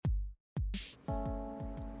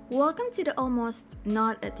Welcome to the Almost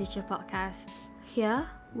Not a Teacher podcast. Here,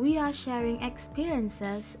 we are sharing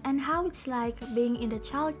experiences and how it's like being in the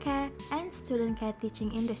childcare and student care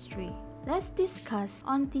teaching industry. Let's discuss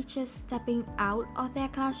on teachers stepping out of their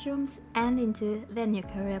classrooms and into their new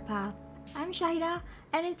career path. I'm Shahida,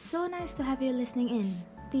 and it's so nice to have you listening in.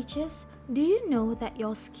 Teachers, do you know that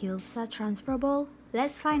your skills are transferable?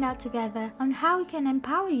 Let's find out together on how we can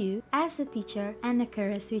empower you as a teacher and a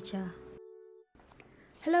career switcher.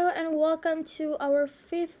 Hello and welcome to our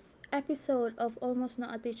 5th episode of Almost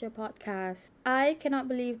Not a Teacher podcast. I cannot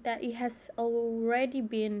believe that it has already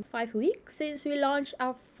been 5 weeks since we launched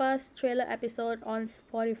our first trailer episode on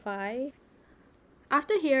Spotify.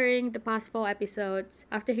 After hearing the past 4 episodes,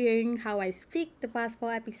 after hearing how I speak the past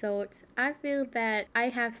 4 episodes, I feel that I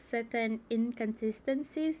have certain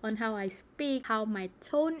inconsistencies on how I speak, how my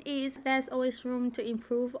tone is. There's always room to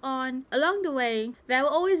improve on. Along the way, there will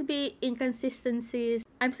always be inconsistencies.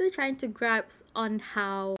 I'm still trying to grasp on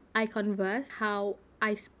how I converse, how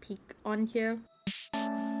I speak on here.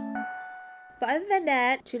 But other than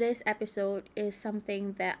that, today's episode is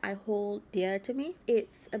something that I hold dear to me.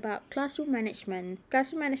 It's about classroom management.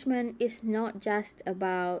 Classroom management is not just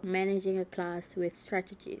about managing a class with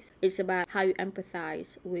strategies. It's about how you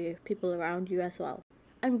empathize with people around you as well.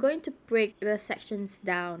 I'm going to break the sections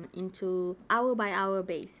down into hour by hour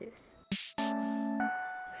basis.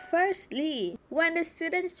 Firstly, when the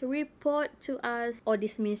students report to us or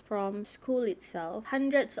dismiss from school itself,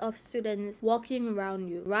 hundreds of students walking around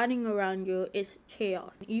you, running around you, is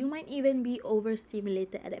chaos. You might even be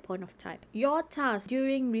overstimulated at that point of time. Your task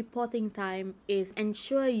during reporting time is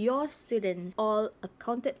ensure your students all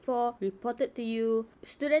accounted for, reported to you.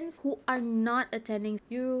 Students who are not attending,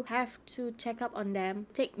 you have to check up on them.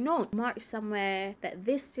 Take note, mark somewhere that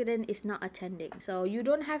this student is not attending. So you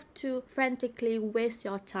don't have to frantically waste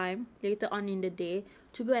your time later on in the day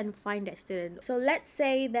to go and find that student. So let's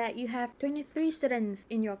say that you have 23 students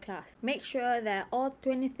in your class. Make sure that all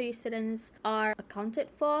 23 students are accounted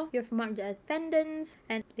for. You've marked their attendance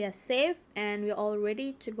and they're safe and we're all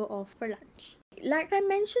ready to go off for lunch. Like I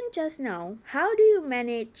mentioned just now, how do you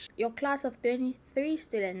manage your class of 23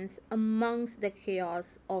 students amongst the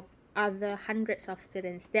chaos of other hundreds of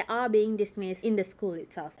students that are being dismissed in the school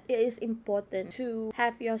itself? It is important to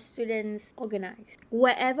have your students organized.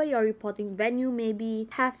 Wherever your reporting venue may be,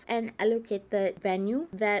 have an allocated venue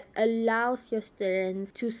that allows your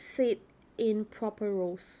students to sit in proper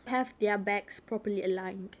rows, have their bags properly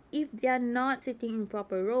aligned. If they are not sitting in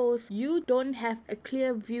proper rows, you don't have a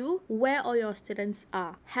clear view where all your students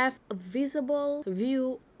are. Have a visible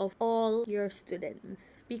view of all your students,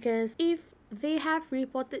 because if they have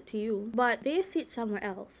reported to you but they sit somewhere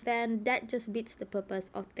else, then that just beats the purpose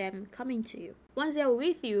of them coming to you. Once they are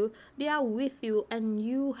with you, they are with you and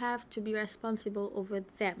you have to be responsible over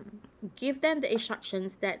them. Give them the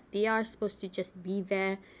instructions that they are supposed to just be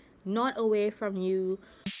there, not away from you.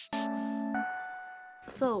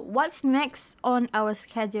 So what's next on our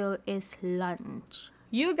schedule is lunch.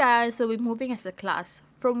 You guys will be moving as a class.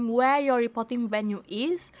 From where your reporting venue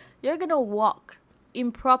is, you're gonna walk in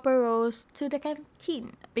proper rows to the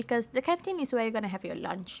canteen, because the canteen is where you're gonna have your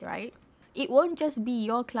lunch, right? It won't just be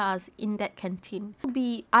your class in that canteen. It will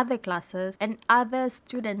be other classes and other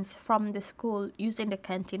students from the school using the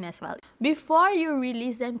canteen as well. Before you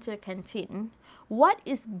release them to the canteen, what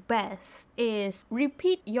is best is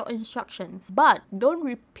repeat your instructions, but don't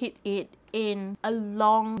repeat it in a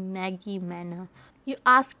long, naggy manner. You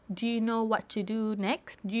ask, do you know what to do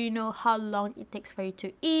next? Do you know how long it takes for you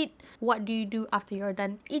to eat? What do you do after you're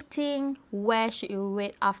done eating? Where should you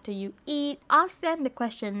wait after you eat? Ask them the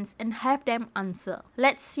questions and have them answer.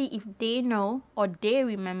 Let's see if they know or they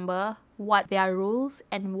remember what their rules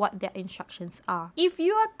and what their instructions are. If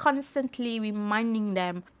you are constantly reminding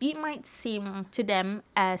them, it might seem to them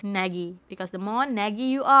as naggy, because the more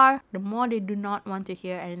naggy you are, the more they do not want to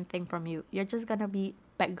hear anything from you. You're just gonna be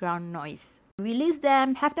background noise. Release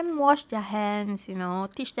them, have them wash their hands,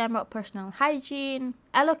 teach them about personal hygiene,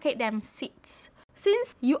 allocate them seats.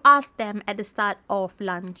 Since you asked them at the start of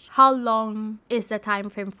lunch, how long is the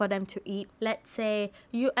time frame for them to eat? Let's say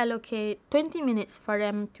you allocate 20 minutes for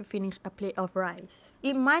them to finish a plate of rice.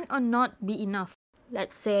 It might or not be enough.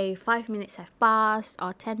 Let's say 5 minutes have passed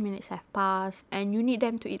or 10 minutes have passed and you need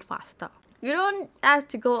them to eat faster. You don't have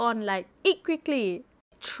to go on like, eat quickly.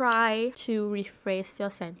 Try to rephrase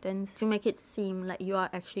your sentence to make it seem like you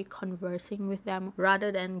are actually conversing with them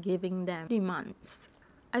rather than giving them demands.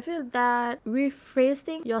 I feel that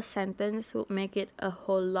rephrasing your sentence would make it a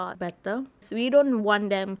whole lot better. So we don't want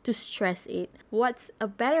them to stress it. What's a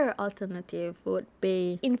better alternative would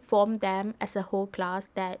be inform them as a whole class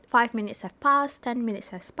that 5 minutes have passed, 10 minutes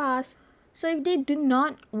has passed. So if they do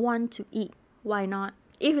not want to eat, why not?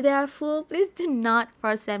 If they are full, please do not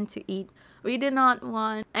force them to eat. We do not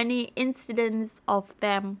want any incidents of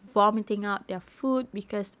them vomiting out their food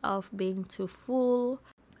because of being too full.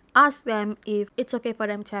 Ask them if it's okay for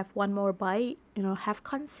them to have one more bite. Have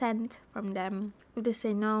consent from them. If they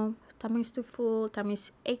say no, tummy's too full,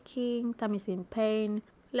 tummy's aching, tummy's in pain,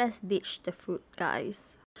 let's ditch the food,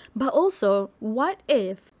 guys. But also, what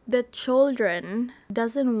if the children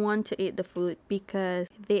doesn't want to eat the food because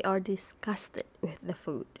they are disgusted with the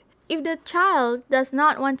food? If the child does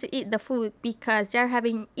not want to eat the food because they're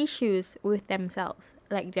having issues with themselves,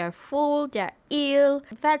 like they're full, they're ill,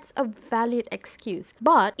 that's a valid excuse.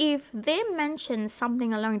 But if they mention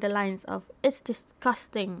something along the lines of, it's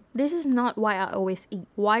disgusting, this is not why I always eat,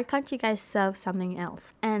 why can't you guys serve something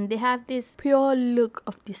else? And they have this pure look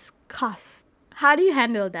of disgust. How do you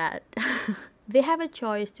handle that? They have a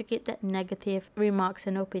choice to keep that negative remarks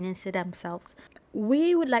and opinions to themselves.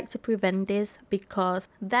 We would like to prevent this because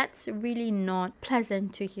that's really not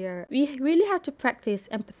pleasant to hear. We really have to practice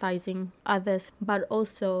empathizing others, but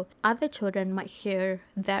also other children might hear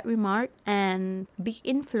that remark and be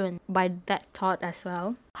influenced by that thought as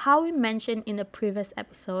well. How we mentioned in the previous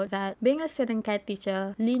episode that being a student care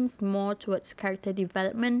teacher leans more towards character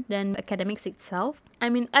development than academics itself. I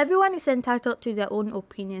mean, everyone is entitled to their own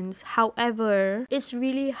opinions. However, it's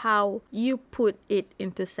really how you put it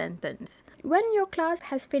into sentence. When your class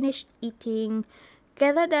has finished eating,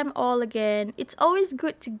 gather them all again. It's always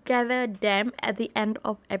good to gather them at the end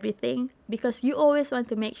of everything because you always want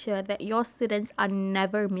to make sure that your students are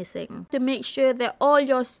never missing. To make sure that all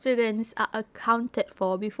your students are accounted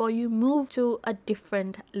for before you move to a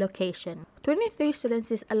different location. 23 students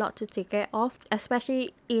is a lot to take care of,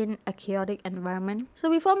 especially in a chaotic environment. So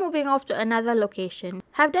before moving off to another location,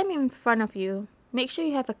 have them in front of you. Make sure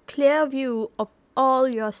you have a clear view of all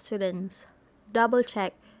your students. Double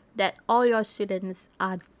check that all your students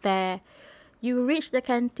are there. You reach the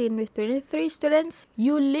canteen with 23 students,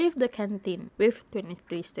 you leave the canteen with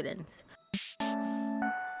 23 students.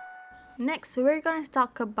 Next, we're going to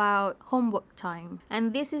talk about homework time.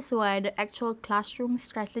 And this is where the actual classroom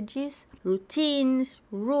strategies, routines,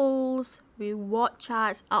 rules, reward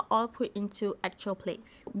charts are all put into actual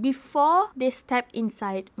place. Before they step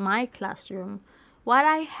inside my classroom, what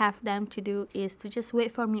I have them to do is to just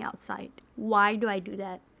wait for me outside. Why do I do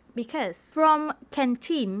that? Because from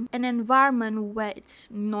canteen, an environment where it's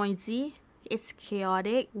noisy, it's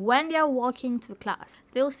chaotic, when they're walking to class,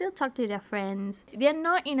 they'll still talk to their friends. They're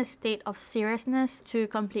not in a state of seriousness to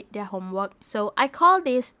complete their homework. So I call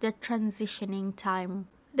this the transitioning time.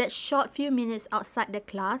 That short few minutes outside the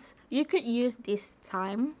class, you could use this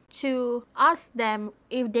time to ask them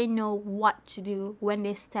if they know what to do when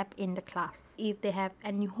they step in the class. If they have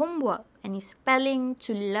any homework, any spelling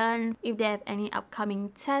to learn, if they have any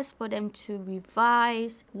upcoming tests for them to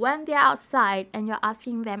revise. When they're outside and you're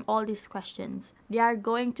asking them all these questions, they are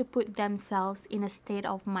going to put themselves in a state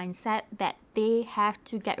of mindset that they have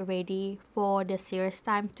to get ready for the serious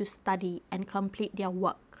time to study and complete their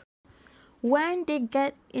work. When they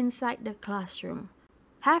get inside the classroom,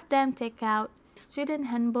 have them take out student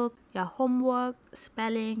handbook, your homework,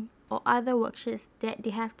 spelling, or other worksheets that they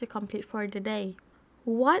have to complete for the day.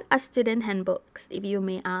 What are student handbooks, if you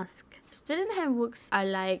may ask? Student handbooks are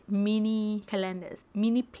like mini calendars,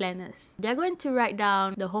 mini planners. They're going to write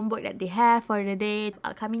down the homework that they have for the day,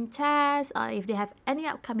 upcoming tests, or if they have any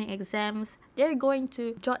upcoming exams, they're going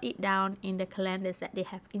to jot it down in the calendars that they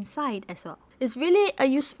have inside as well. It's really a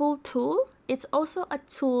useful tool. It's also a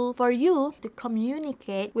tool for you to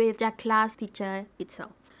communicate with your class teacher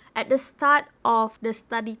itself. At the start of the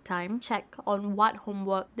study time, check on what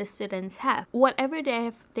homework the students have. Whatever they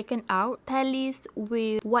have taken out tallies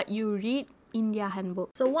with what you read in their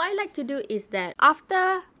handbook. So what I like to do is that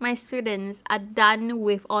after my students are done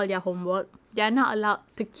with all their homework, they are not allowed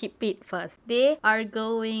to keep it first. They are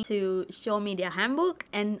going to show me their handbook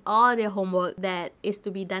and all their homework that is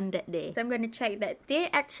to be done that day. So I'm going to check that they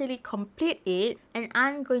actually complete it, and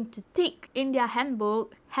I'm going to tick in their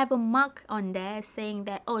handbook, have a mark on there saying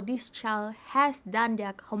that, oh, this child has done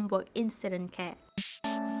their homework in student care.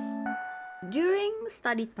 During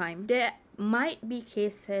study time, there might be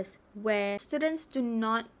cases where students do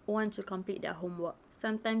not want to complete their homework.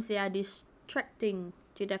 Sometimes they are distracting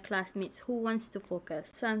to their classmates who wants to focus.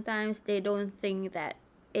 Sometimes they don't think that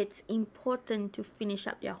it's important to finish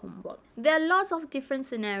up their homework. There are lots of different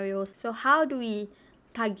scenarios. So how do we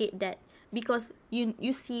target that, because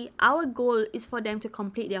you see, our goal is for them to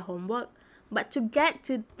complete their homework, but to get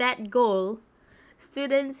to that goal,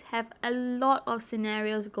 students have a lot of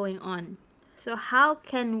scenarios going on. So how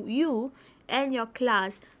can you and your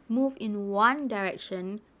class move in one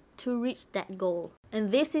direction to reach that goal?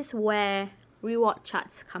 And this is where reward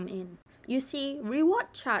charts come in. You see,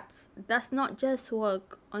 reward charts does not just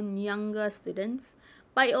work on younger students,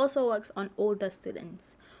 but it also works on older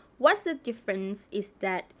students. What's the difference is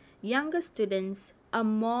that younger students are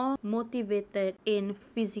more motivated in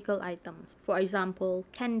physical items. For example,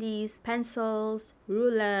 candies, pencils,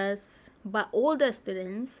 rulers. But older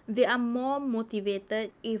students, they are more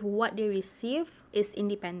motivated if what they receive is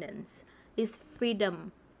independence, is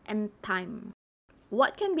freedom and time.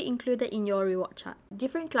 What can be included in your reward chart?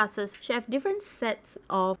 Different classes should have different sets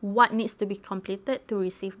of what needs to be completed to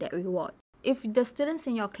receive that reward. If the students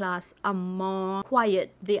in your class are more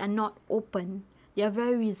quiet, they are not open, they are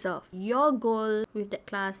very reserved, your goal with that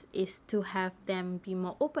class is to have them be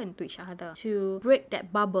more open to each other, to break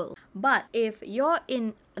that bubble. But if you're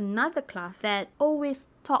in another class that always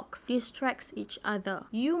talks, distracts each other,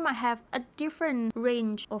 you might have a different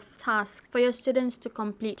range of tasks for your students to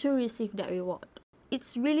complete to receive that reward.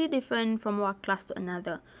 It's really different from one class to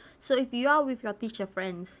another. So if you are with your teacher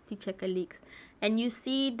friends, teacher colleagues, and you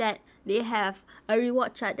see that they have a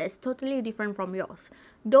reward chart that's totally different from yours,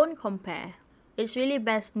 don't compare. It's really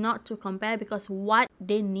best not to compare, because what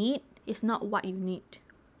they need is not what you need.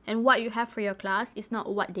 And what you have for your class is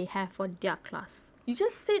not what they have for their class. You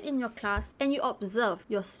just sit in your class and you observe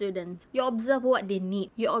your students. You observe what they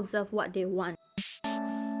need. You observe what they want.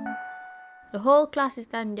 The whole class is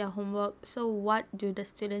done their homework, so what do the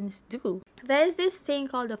students do? There is this thing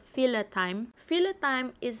called the filler time. Filler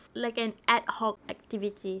time is like an ad hoc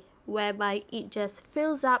activity whereby it just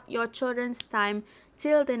fills up your children's time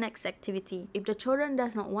till the next activity. If the children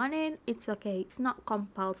does not want it, it's okay. It's not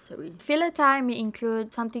compulsory. Filler time may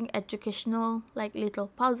include something educational like little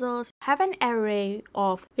puzzles. Have an array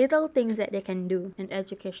of little things that they can do. An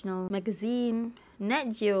educational magazine.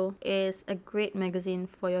 Nat Geo is a great magazine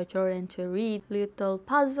for your children to read. Little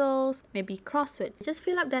puzzles, maybe crosswords. Just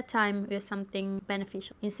fill up their time with something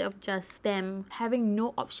beneficial instead of just them having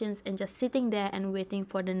no options and just sitting there and waiting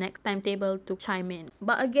for the next timetable to chime in.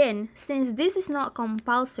 But again, since this is not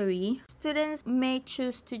compulsory, students may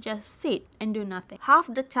choose to just sit and do nothing.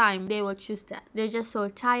 Half the time they will choose that. They're just so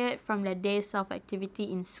tired from their days of activity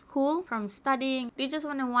in school, from studying. They just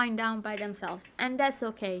want to wind down by themselves, and that's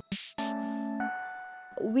okay.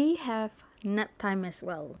 We have nap time as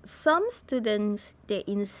well. Some students, they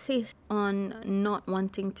insist on not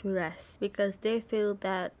wanting to rest because they feel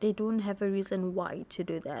that they don't have a reason why to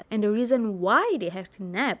do that. And the reason why they have to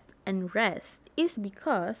nap and rest is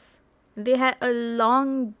because they had a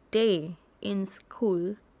long day in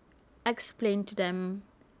school. Explain to them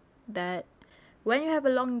that when you have a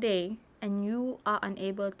long day and you are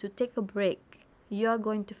unable to take a break, you're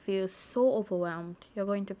going to feel so overwhelmed. You're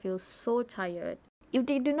going to feel so tired. If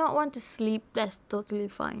they do not want to sleep, that's totally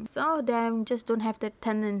fine. Some of them just don't have the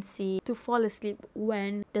tendency to fall asleep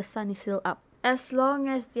when the sun is still up. As long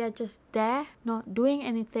as they are just there, not doing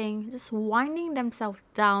anything, just winding themselves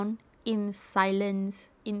down in silence,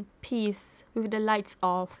 in peace, with the lights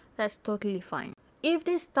off, that's totally fine. If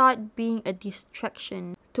they start being a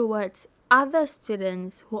distraction towards other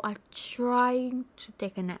students who are trying to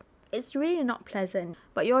take a nap, it's really not pleasant,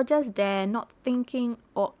 but you're just there not thinking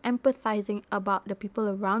or empathizing about the people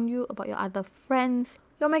around you, about your other friends.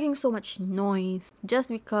 You're making so much noise just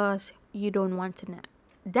because you don't want to nap.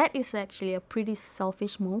 That is actually a pretty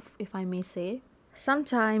selfish move, if I may say.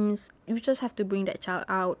 Sometimes you just have to bring that child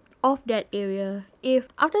out of that area. If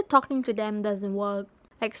after talking to them doesn't work,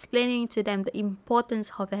 explaining to them the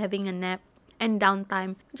importance of having a nap and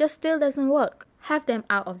downtime just still doesn't work, have them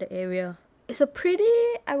out of the area. It's a pretty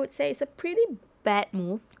bad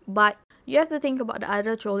move, but you have to think about the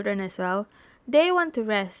other children as well. They want to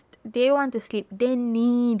rest, they want to sleep, they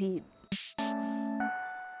need it.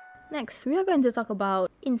 Next, we are going to talk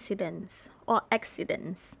about incidents or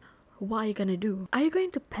accidents. What are you going to do? Are you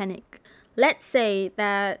going to panic? Let's say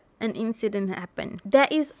that an incident happened. There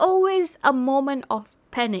is always a moment of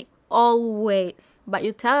panic, always. But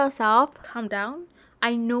you tell yourself, calm down.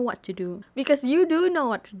 I know what to do. Because you do know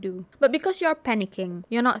what to do. But because you're panicking,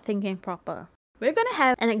 you're not thinking proper. We're going to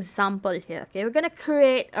have an example here, okay? We're going to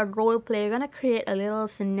create a role play. We're going to create a little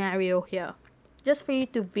scenario here, just for you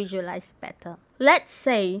to visualize better. Let's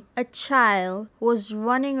say a child was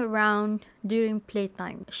running around during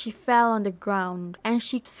playtime. She fell on the ground and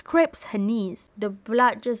she scrapes her knees. The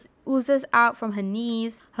blood just oozes out from her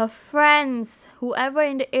knees. Her friends, whoever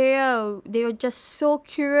in the area, they are just so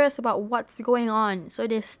curious about what's going on. So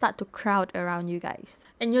they start to crowd around you guys.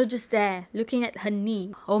 And you're just there, looking at her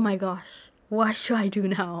knee. Oh my gosh, what should I do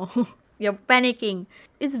now? You're panicking.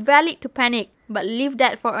 It's valid to panic, but leave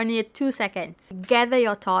that for only 2 seconds. Gather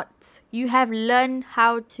your thoughts. You have learned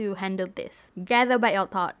how to handle this. Gather back your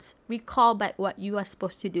thoughts. Recall back what you are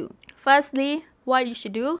supposed to do. Firstly, what you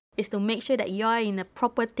should do is to make sure that you are in a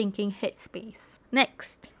proper thinking headspace.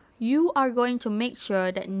 Next, you are going to make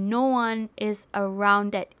sure that no one is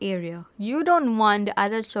around that area. You don't want the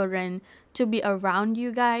other children to be around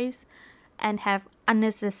you guys and have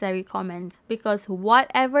unnecessary comments, because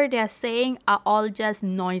whatever they're saying are all just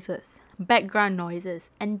noises, background noises,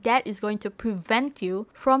 and that is going to prevent you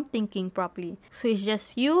from thinking properly. So it's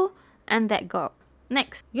just you and that girl.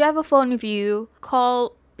 Next, you have a phone with you.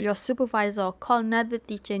 Call your supervisor, call another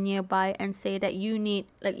teacher nearby and say that you need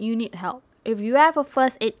help. If you have a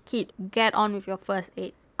first aid kit, get on with your first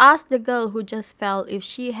aid. Ask the girl who just fell if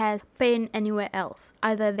she has pain anywhere else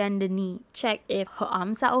other than the knee. Check if her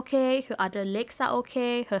arms are okay, her other legs are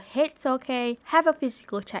okay, her head's okay. Have a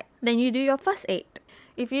physical check. Then you do your first aid.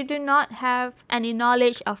 If you do not have any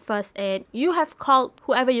knowledge of first aid, you have called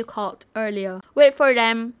whoever you called earlier. Wait for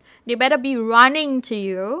them. They better be running to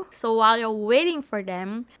you. So while you're waiting for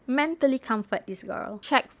them, mentally comfort this girl.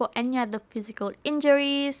 Check for any other physical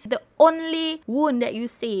injuries. The only wound that you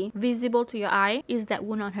see visible to your eye is that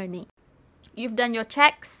wound on her knee. You've done your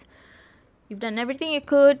checks. You've done everything you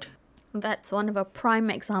could. That's one of a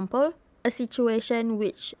prime example. A situation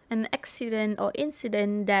which an accident or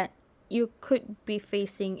incident that you could be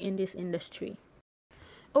facing in this industry.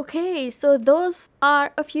 Okay, so those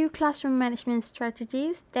are a few classroom management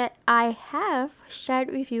strategies that I have shared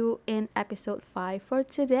with you in episode 5 for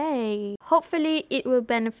today. Hopefully, it will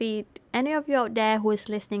benefit any of you out there who is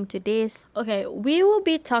listening to this. Okay, we will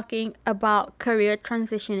be talking about career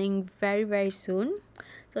transitioning very, very soon.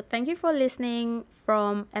 So thank you for listening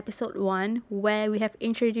from episode 1, where we have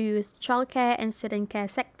introduced childcare and student care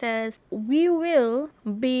sectors. We will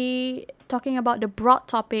be talking about the broad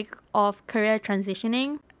topic of career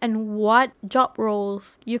transitioning and what job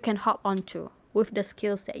roles you can hop onto with the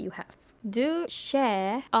skills that you have. Do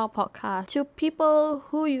share our podcast to people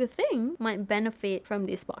who you think might benefit from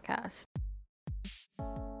this podcast.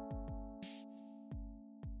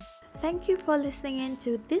 Thank you for listening in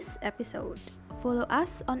to this episode. Follow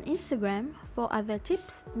us on Instagram for other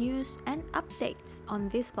tips, news, and updates on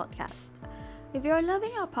this podcast. If you're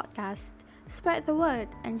loving our podcast, spread the word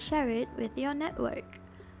and share it with your network.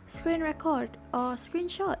 Screen record or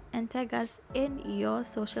screenshot and tag us in your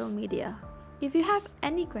social media. If you have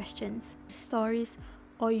any questions, stories,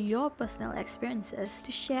 or your personal experiences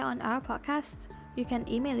to share on our podcast, you can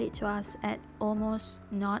email it to us at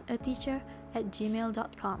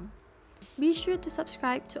almostnotateacher@gmail.com. Be sure to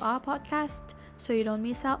subscribe to our podcast so you don't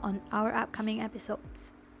miss out on our upcoming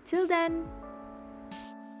episodes. Till then!